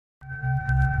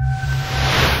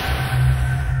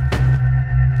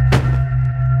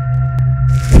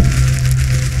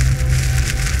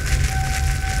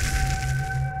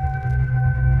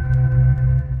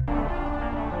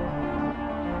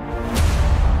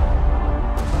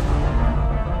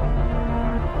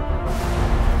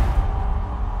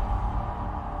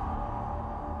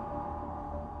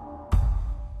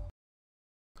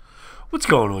What's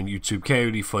going on YouTube?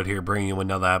 KoD here, bringing you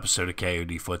another episode of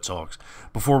KoD Talks.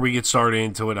 Before we get started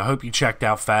into it, I hope you checked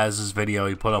out Faz's video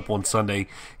he put up on Sunday.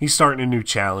 He's starting a new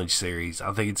challenge series.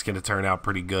 I think it's going to turn out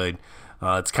pretty good.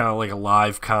 It's kind of like a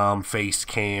live face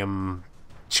cam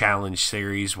challenge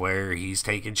series where he's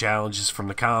taking challenges from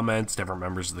the comments, different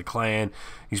members of the clan.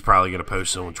 He's probably going to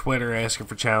post it on Twitter asking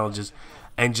for challenges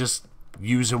and just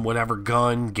using whatever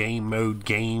gun, game mode,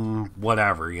 game,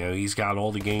 whatever. You know, he's got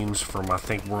all the games from, I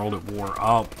think, World at War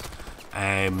up.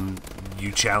 And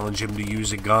you challenge him to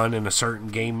use a gun in a certain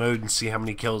game mode and see how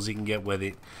many kills he can get with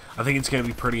it. I think it's going to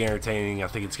be pretty entertaining. I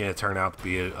think it's going to turn out to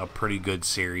be a pretty good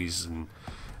series. And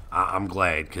I'm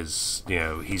glad because, you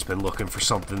know, he's been looking for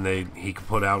something that he could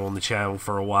put out on the channel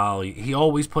for a while. He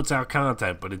always puts out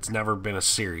content, but it's never been a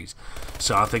series.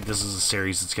 So I think this is a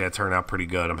series that's going to turn out pretty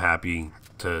good. I'm happy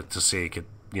to see it get,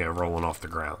 you know, rolling off the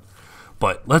ground.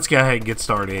 But let's go ahead and get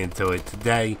started into it.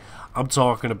 Today, I'm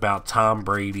talking about Tom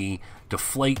Brady,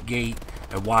 Deflategate,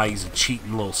 and why he's a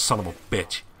cheating little son of a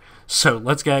bitch. So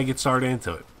let's go ahead and get started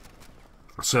into it.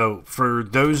 So for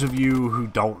those of you who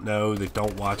don't know, that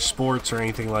don't watch sports or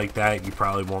anything like that, you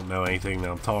probably won't know anything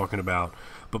that I'm talking about.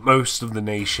 But most of the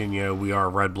nation, you know, we are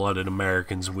red-blooded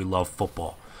Americans and we love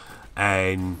football.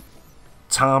 And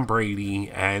Tom Brady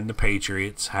and the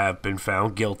Patriots have been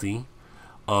found guilty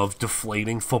of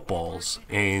deflating footballs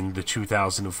in the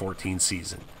 2014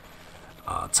 season.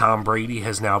 Tom Brady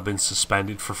has now been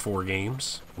suspended for 4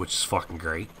 games, which is fucking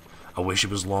great. I wish it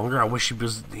was longer. I wish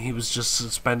he was just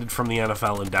suspended from the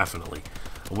NFL indefinitely.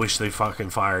 I wish they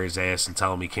fucking fire his ass and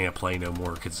tell him he can't play no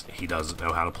more because he doesn't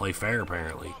know how to play fair,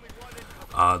 apparently.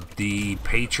 The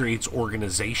Patriots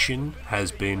organization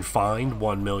has been fined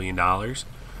 $1 million,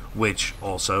 which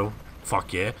also,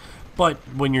 fuck yeah. But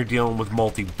when you're dealing with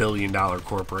multi-billion-dollar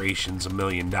corporations, $1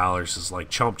 million is like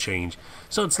chump change,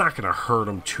 so it's not going to hurt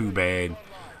them too bad.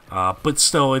 But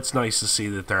still, it's nice to see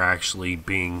that they're actually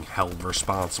being held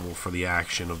responsible for the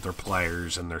action of their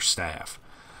players and their staff.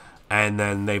 And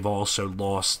then they've also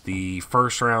lost the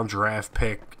first-round draft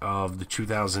pick of the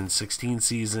 2016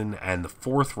 season and the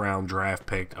 4th-round draft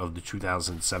pick of the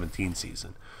 2017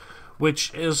 season,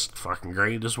 which is fucking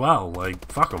great as well.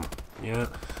 Like, fuck them. Yeah.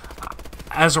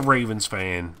 As a Ravens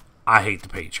fan, I hate the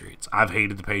Patriots. I've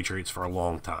hated the Patriots for a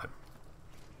long time.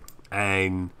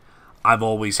 And I've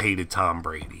always hated Tom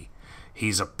Brady.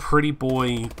 He's a pretty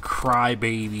boy,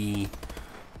 crybaby.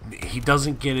 He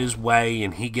doesn't get his way,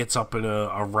 and he gets up in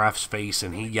a ref's face,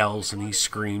 and he yells, and he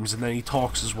screams, and then he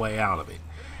talks his way out of it.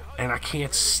 And I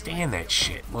can't stand that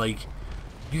shit. Like,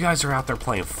 you guys are out there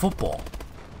playing football.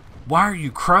 Why are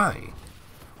you crying?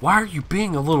 Why are you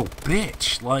being a little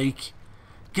bitch? Like,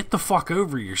 get the fuck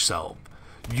over yourself.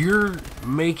 You're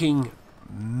making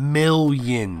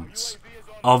millions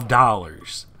of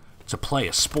dollars to play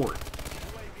a sport.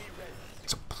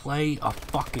 To play a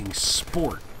fucking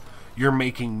sport, you're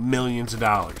making millions of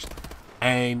dollars.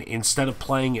 And instead of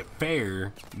playing it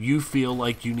fair, you feel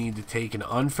like you need to take an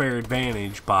unfair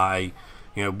advantage by,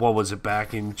 you know, what was it,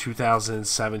 back in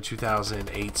 2007,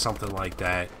 2008, something like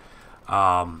that.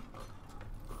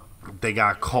 They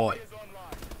got caught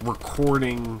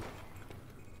recording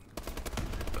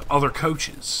other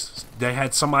coaches. They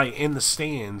had somebody in the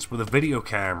stands with a video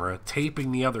camera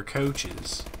taping the other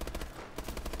coaches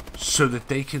so that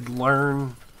they could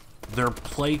learn their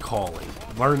play calling,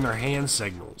 learn their hand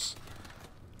signals,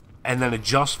 and then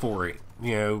adjust for it.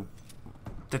 You know,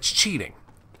 that's cheating.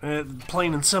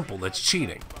 Plain and simple, that's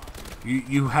cheating.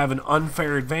 You have an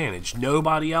unfair advantage.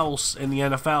 Nobody else in the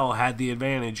NFL had the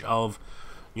advantage of,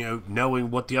 you know,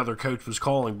 knowing what the other coach was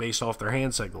calling based off their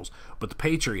hand signals, but the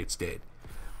Patriots did.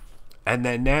 And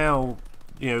then now,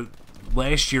 you know,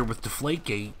 last year with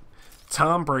Deflategate,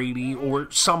 Tom Brady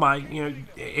or somebody, you know,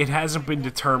 it hasn't been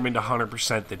determined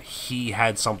 100% that he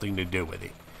had something to do with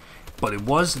it. But it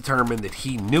was determined that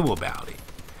he knew about it.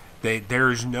 That there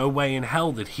is no way in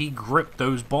hell that he gripped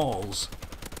those balls,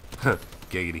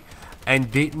 giggity,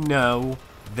 and didn't know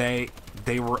they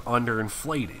were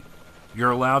underinflated.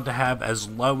 You're allowed to have as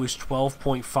low as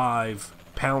 12.5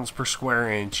 pounds per square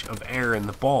inch of air in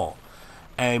the ball.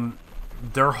 And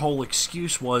their whole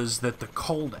excuse was that the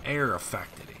cold air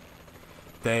affected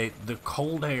it. The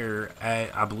cold air,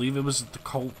 I believe it was at the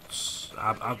Colts,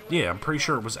 yeah, I'm pretty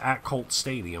sure it was at Colts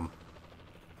Stadium,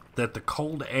 that the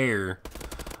cold air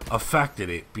affected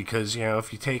it because, you know,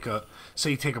 if you take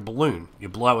say you take a balloon, you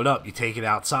blow it up, you take it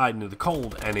outside into the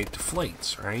cold, and it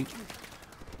deflates, right?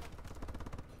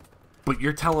 But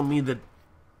you're telling me that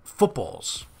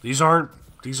footballs, these aren't,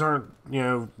 you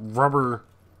know, rubber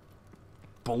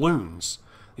balloons.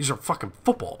 These are fucking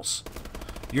footballs.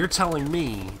 You're telling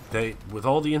me that with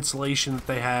all the insulation that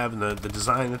they have and the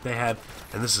design that they have,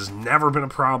 and this has never been a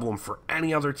problem for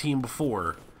any other team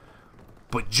before,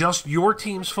 but just your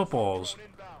team's footballs,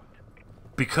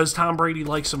 because Tom Brady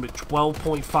likes them at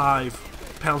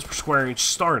 12.5 pounds per square inch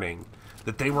starting,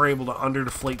 that they were able to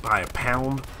underdeflate by a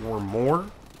pound or more?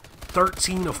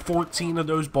 13 of 14 of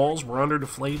those balls were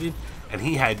underdeflated, and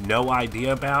he had no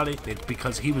idea about it. It's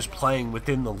because he was playing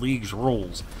within the league's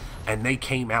rules, and they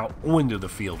came out onto the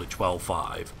field at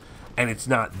 12.5. And it's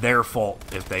not their fault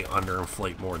if they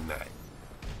underinflate more than that.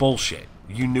 Bullshit.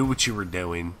 You knew what you were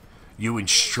doing. You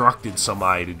instructed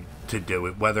somebody to do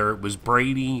it, whether it was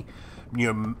Brady,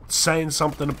 saying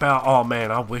something about, oh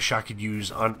man, I wish I could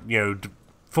use,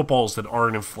 footballs that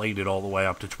aren't inflated all the way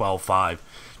up to 12.5.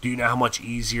 Do you know how much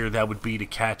easier that would be to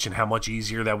catch and how much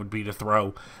easier that would be to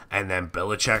throw? And then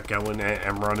Belichick going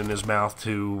and running his mouth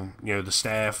to the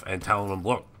staff and telling them,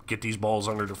 look, get these balls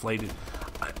under deflated.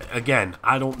 Again,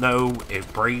 I don't know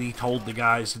if Brady told the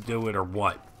guys to do it or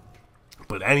what.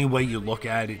 But any way you look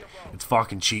at it, it's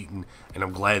fucking cheating, and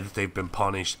I'm glad that they've been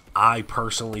punished. I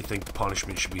personally think the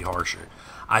punishment should be harsher.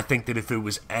 I think that if it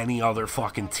was any other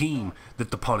fucking team,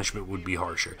 that the punishment would be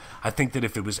harsher. I think that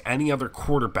if it was any other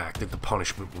quarterback, that the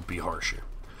punishment would be harsher.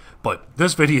 But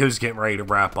this video is getting ready to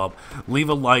wrap up. Leave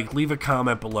a like, leave a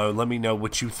comment below. Let me know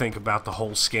what you think about the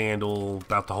whole scandal,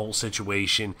 about the whole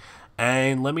situation.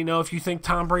 And let me know if you think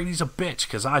Tom Brady's a bitch,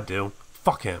 because I do.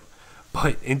 Fuck him.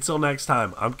 But until next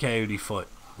time, I'm KoD Foot.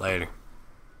 Later.